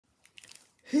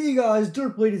Hey guys,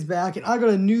 Darkblade is back, and I got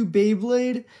a new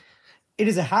Beyblade. It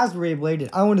is a Hasbro Beyblade, and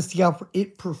I want to see how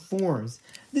it performs.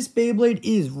 This Beyblade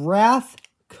is WRATH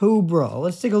Cobra.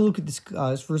 Let's take a look at this,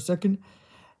 guys, for a second.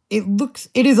 It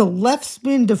is a left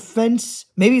spin defense.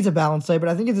 Maybe it's a balance type, but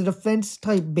I think it's a defense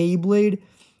type Beyblade.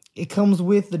 It comes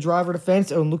with the driver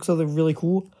defense, and it looks like really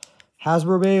cool.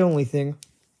 Hasbro Bay only thing.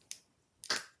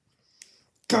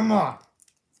 Come on.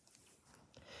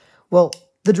 Well,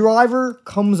 the driver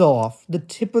comes off. The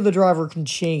tip of the driver can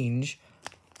change.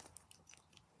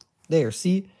 There,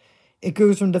 see? It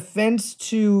goes from defense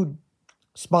to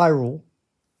spiral.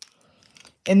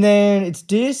 And then its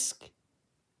disc.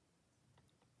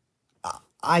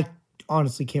 I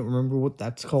honestly can't remember what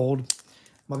that's called.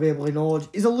 My Beyblade knowledge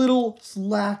is a little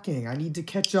slacking. I need to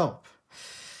catch up.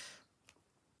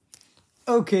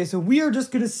 Okay, so we are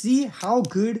just going to see how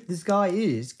good this guy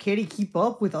is. Can he keep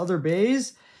up with other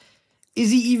bays? Is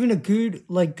he even good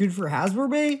for Hasbro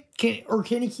Bay?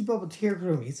 Can he keep up with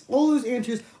characters? All those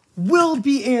answers will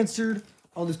be answered.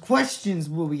 All those questions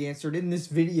will be answered in this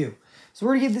video. So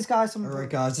we're going to give this guy some... Alright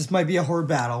guys, this might be a hard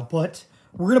battle, but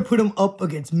we're going to put him up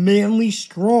against Manly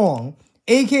Strong,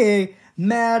 aka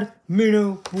Mad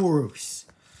Minnow Boros.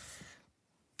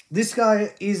 This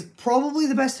guy is probably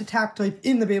the best attack type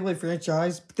in the Beyblade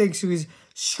franchise, thanks to his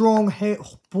strong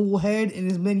bull head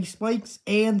and his many spikes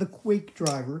and the Quake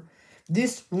driver.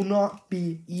 This will not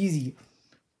be easy,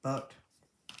 but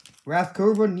WRATH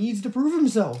Cobra needs to prove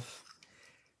himself.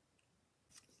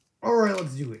 Alright,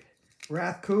 let's do it.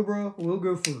 WRATH Cobra will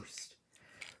go first.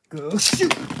 Go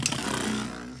shoot!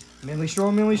 Manly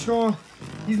Strong, Manly Strong.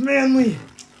 He's manly.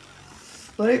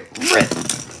 Let it rip!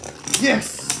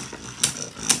 Yes!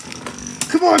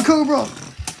 Come on, Cobra!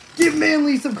 Give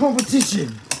Manly some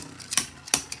competition!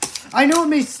 I know it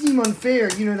may seem unfair,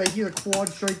 you know, that he's a Quad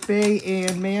Strike Bay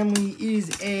and Manly is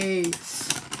a...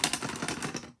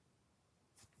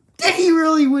 Did he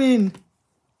really win?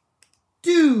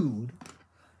 Dude!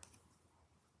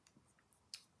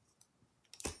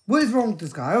 What is wrong with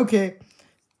this guy? Okay.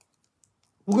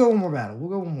 We'll go one more battle.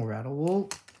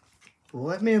 We'll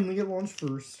let Manly get launched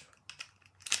first.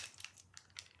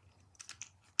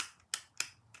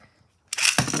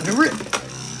 Let it rip!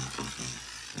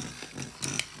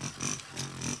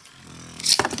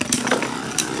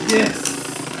 Yes.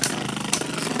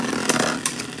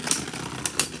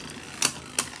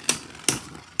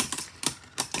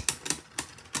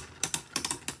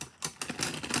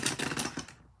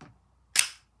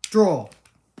 Draw.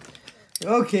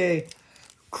 Okay.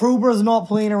 Cobra's not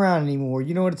playing around anymore.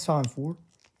 You know what it's time for.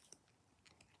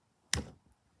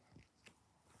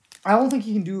 I don't think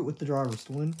he can do it with the driver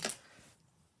still in.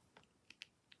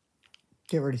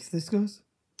 Get ready for this, guys.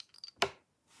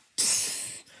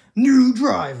 New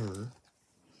driver.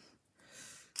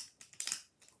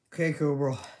 Okay,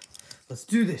 Cobra. Let's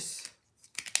do this.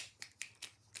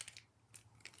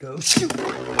 Go shoot.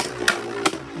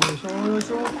 Really strong.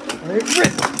 Let it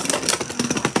rip.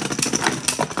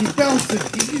 He's bouncing.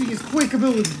 He's using his Quake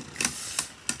ability.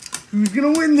 Who's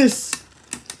gonna win this?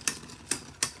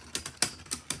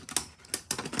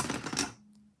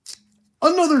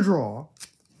 Another draw.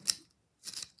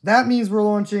 That means we're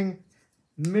launching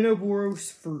Minnow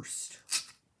Boros first.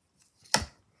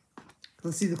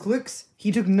 Let's see the clicks.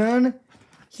 He took none.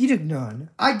 He took none.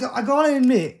 I gotta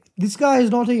admit, this guy has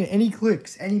not taken any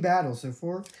clicks, any battles so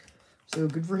far. So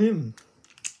good for him.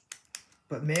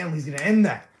 But Manly's gonna end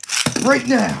that right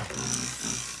now.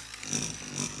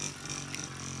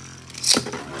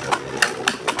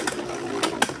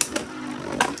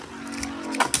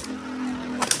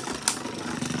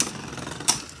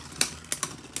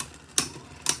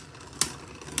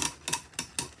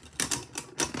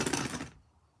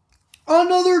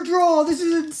 Another draw! This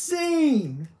is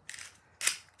insane!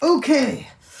 Okay.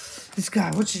 This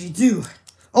guy, what should he do?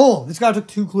 Oh, this guy took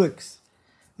 2 clicks.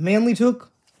 Manly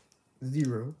took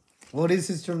 0. Well, it is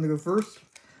his turn to go first.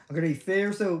 I'm gonna be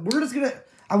fair, so we're just gonna...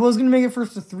 I was gonna make it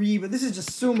first to 3, but this is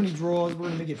just so many draws. We're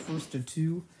gonna make it first to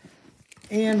 2.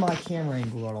 And my camera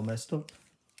angle got all messed up.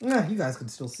 Nah, you guys can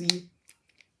still see.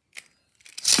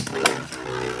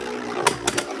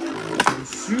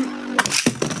 Shoot.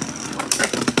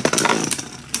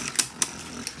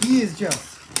 He is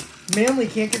just... Manly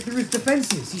can't get through his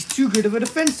defenses. He's too good of a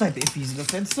defense type. If he's a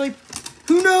defense type,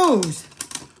 who knows?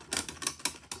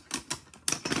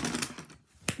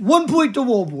 1 point to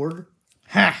Wallborg.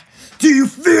 Ha! Do you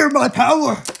fear my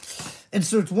power? And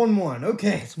so it's 1-1.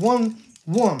 Okay, it's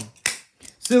 1-1.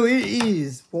 So it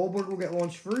is... Wallborg will get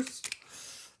launched first.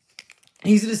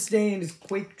 He's going to stay in his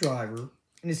Quake driver,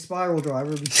 in his Spiral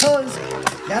driver, because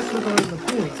that's what got him the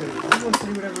point. So he wants to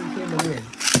do whatever he can to win.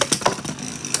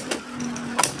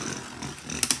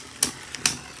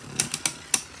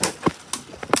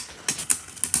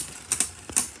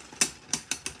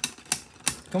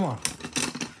 Come on.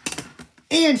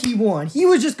 And he won. He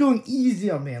was just going easy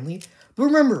on Manly. But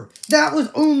remember, that was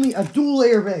only a dual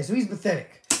layer base, so he's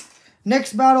pathetic.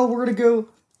 Next battle, we're going to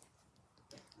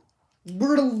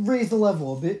raise the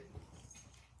level a bit.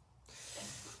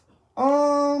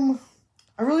 I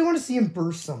really want to see him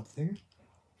burst something.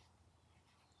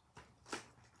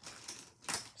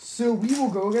 So we will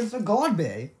go against a God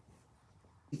Bay.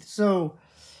 So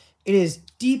it is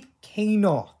Deep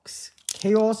K-Nox.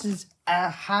 Chaos's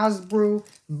Hasbro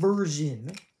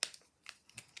version.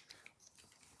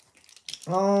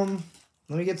 Let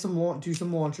me get do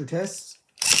some launcher tests.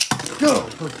 Go!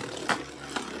 Perfect.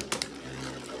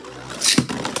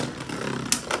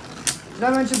 Did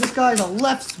I mention this guy is a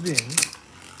left spin?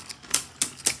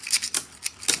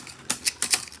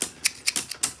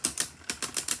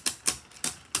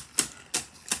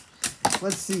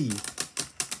 Let's see.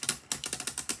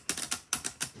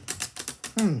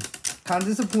 Kind of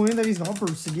disappointed that he's not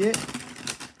bursting it.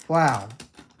 Wow.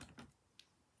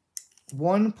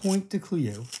 1 point to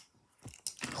Cleo.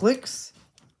 Clicks.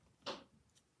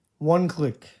 1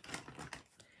 click.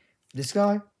 This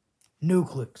guy, no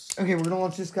clicks. Okay, we're gonna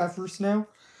launch this guy first now.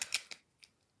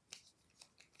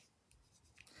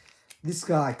 This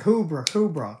guy, Cobra.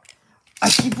 I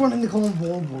keep wanting to call him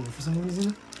Wallboard for some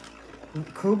reason.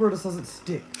 Cobra just doesn't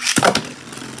stick.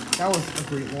 That was a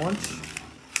great launch.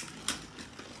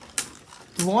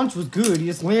 The launch was good. He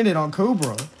just landed on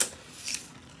Cobra.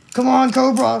 Come on,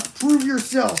 Cobra. Prove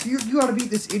yourself. You gotta beat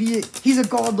this idiot. He's a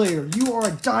God layer. You are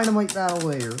a dynamite battle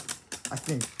layer, I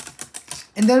think.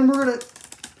 And then we're gonna...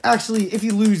 Actually, if he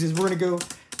loses, we're gonna go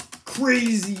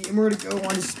crazy. And we're gonna go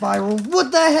on his spiral.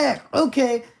 What the heck?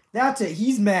 Okay, that's it.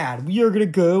 He's mad. We are gonna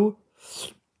go...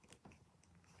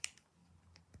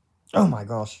 Oh my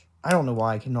gosh. I don't know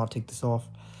why I cannot take this off.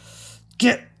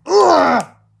 Get... Ugh!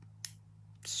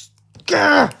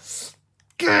 I'll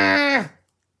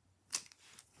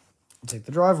take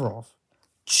the driver off.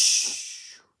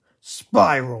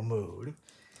 Spiral mode.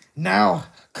 Now,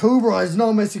 Cobra is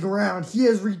not messing around. He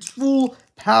has reached full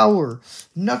power.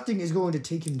 Nothing is going to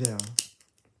take him down.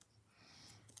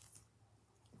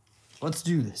 Let's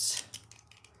do this.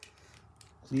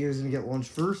 Cleo's going to get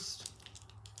launched first.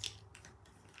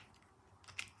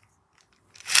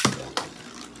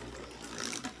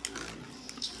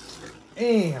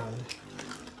 And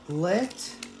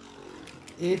let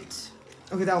it...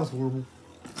 Okay, that was horrible.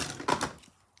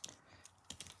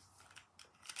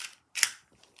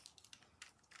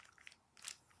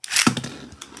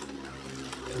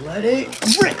 Let it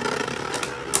rip.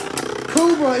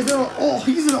 Cobra is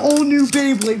he's an all new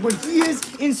Beyblade. When he is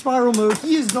in spiral mode,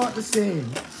 he is not the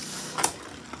same.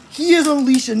 He has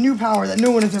unleashed a new power that no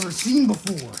one has ever seen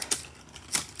before.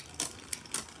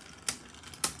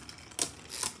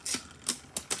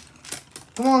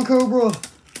 Come on, Cobra.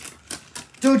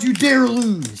 Don't you dare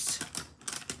lose.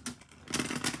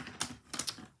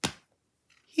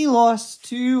 He lost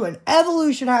to an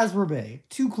Evolution Hasbro Bay.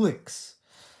 2 clicks.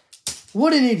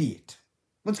 What an idiot.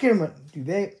 Let's get him a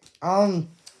duvet. I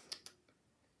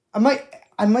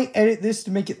might edit this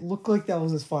to make it look like that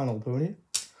was his final opponent.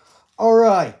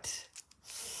 Alright.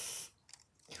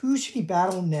 Who should he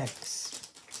battle next?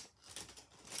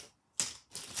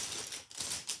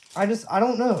 I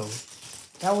don't know.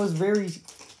 That was very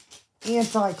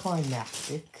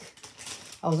anticlimactic.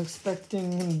 I was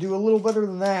expecting him to do a little better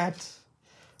than that.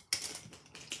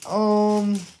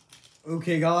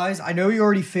 Okay, guys. I know he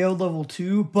already failed level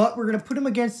 2, but we're going to put him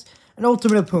against an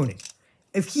ultimate opponent.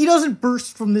 If he doesn't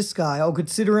burst from this guy, I'll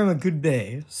consider him a good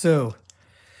bay. So,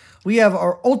 we have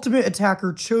our ultimate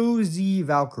attacker, Cho-Z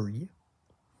Valkyrie.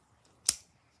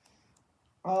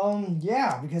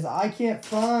 Yeah, because I can't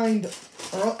find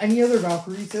any other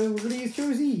Valkyrie, so we're going to use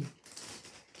Cho-Z.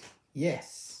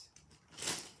 Yes.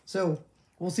 So,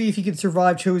 we'll see if he can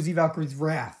survive Cho-Z Valkyrie's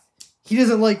wrath. He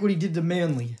doesn't like what he did to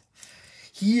Manly.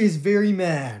 He is very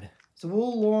mad. So,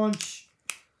 we'll launch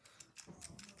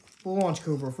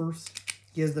Cobra first.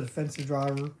 He has the defensive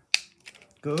driver.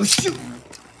 Go shoot!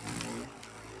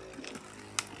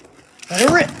 Let it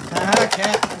rip! Ah,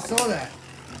 cat, I saw that.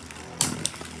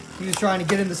 He was trying to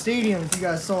get in the stadium if you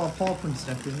guys saw a paw print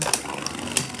step in.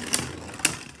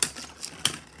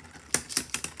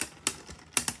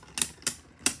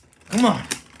 Come on.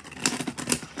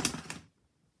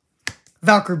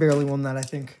 Valkyrie barely won that, I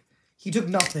think. He took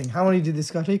nothing. How many did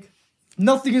this guy take?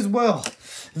 Nothing as well.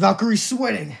 Valkyrie's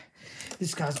sweating.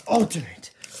 This guy's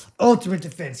ultimate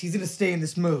defense. He's going to stay in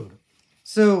this mode.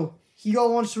 So, he got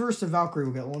launched first, so Valkyrie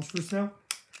will get launched first now.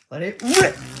 Let it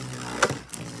rip!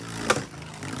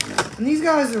 And these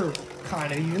guys are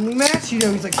kind of evenly matched. You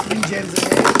know, he's like 3 gens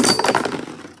ahead.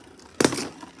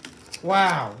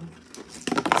 Wow.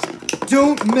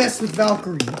 Don't mess with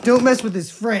Valkyrie. Don't mess with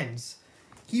his friends.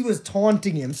 He was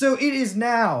taunting him. So it is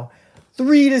now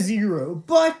 3-0.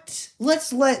 But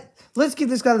let's give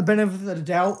this guy the benefit of the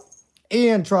doubt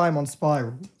and try him on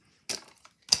Spiral.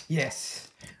 Yes.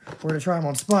 We're going to try him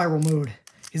on Spiral mode.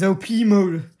 His OP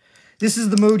mode. This is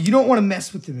the mode you don't want to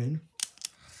mess with him in.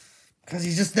 Because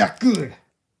he's just that good.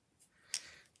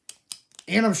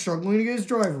 And I'm struggling to get his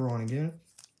driver on again.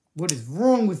 What is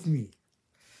wrong with me?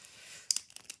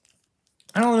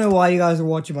 I don't know why you guys are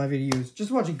watching my videos.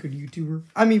 Just watching good YouTuber.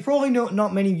 I mean, probably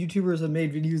not many YouTubers have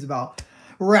made videos about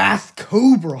WRATH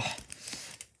Cobra.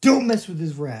 Don't mess with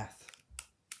his Wrath.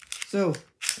 So,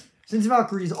 since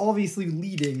Valkyrie is obviously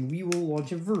leading, we will launch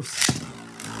him first.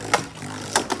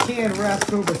 Can WRATH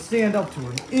Cobra stand up to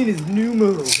him in his new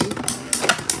mode?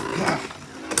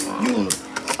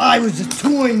 I was just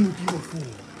toying with you before.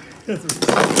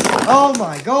 Oh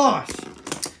my gosh.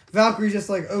 Valkyrie's just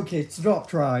like, okay, stop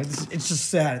trying. It's just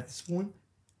sad at this point.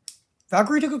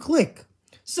 Valkyrie took a click.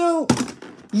 So,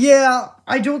 yeah,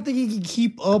 I don't think he can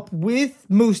keep up with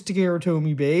most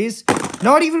Takerotomi bays.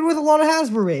 Not even with a lot of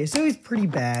Hasbro bays. So he's pretty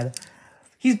bad.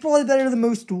 He's probably better than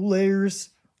most dual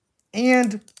layers.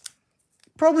 And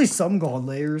probably some god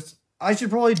layers. I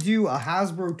should probably do a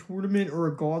Hasbro tournament or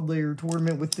a god layer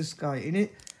tournament with this guy in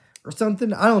it. Or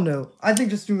something. I don't know. I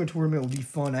think just doing a tournament would be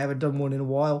fun. I haven't done one in a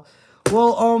while.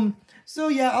 Well, so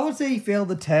yeah, I would say he failed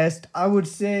the test. I would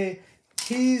say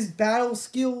his battle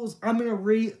skills, I'm going to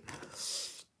rate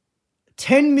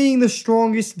 10 being the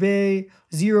strongest bay,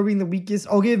 0 being the weakest.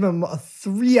 I'll give him a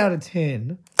 3 out of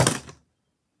 10.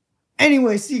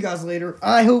 Anyway, see you guys later.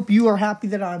 I hope you are happy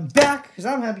that I'm back, because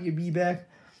I'm happy to be back.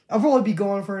 I'll probably be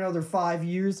gone for another 5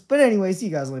 years. But anyway, see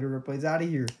you guys later. Everybody's out of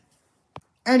here.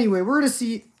 Anyway, we're going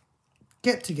to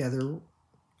get together.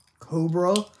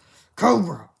 Cobra.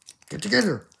 Get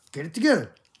together. Get it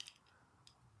together.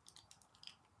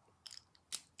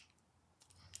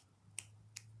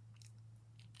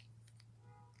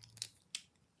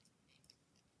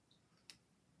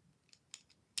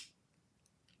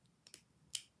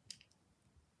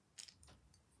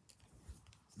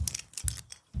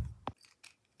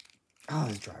 Ah,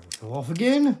 his driver fell off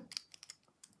again.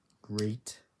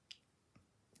 Great.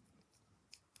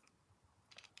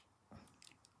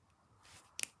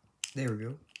 There we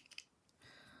go.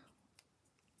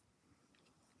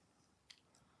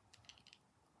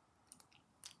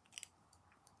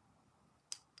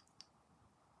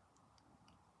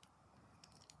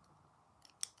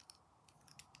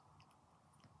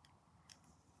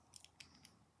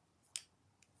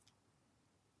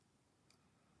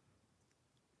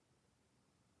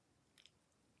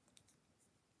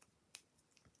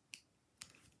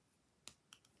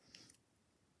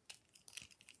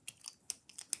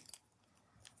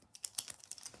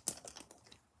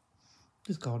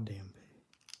 This goddamn bay.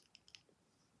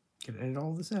 Can edit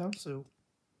all this out, so